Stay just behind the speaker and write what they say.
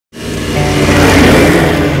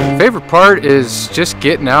Favorite part is just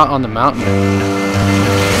getting out on the mountain.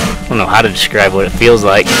 I don't know how to describe what it feels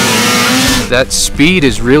like. That speed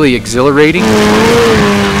is really exhilarating.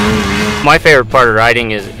 My favorite part of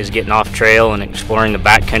riding is getting off trail and exploring the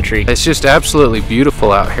backcountry. It's just absolutely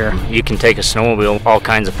beautiful out here. You can take a snowmobile all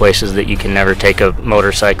kinds of places that you can never take a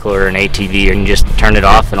motorcycle or an ATV, and you just turn it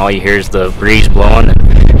off and all you hear is the breeze blowing,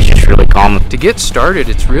 and it's just really calm. To get started,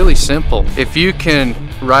 it's really simple. If you can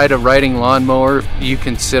ride a riding lawnmower, you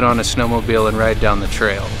can sit on a snowmobile and ride down the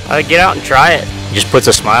trail. Get out and try it. It just puts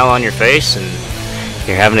a smile on your face and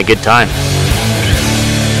you're having a good time.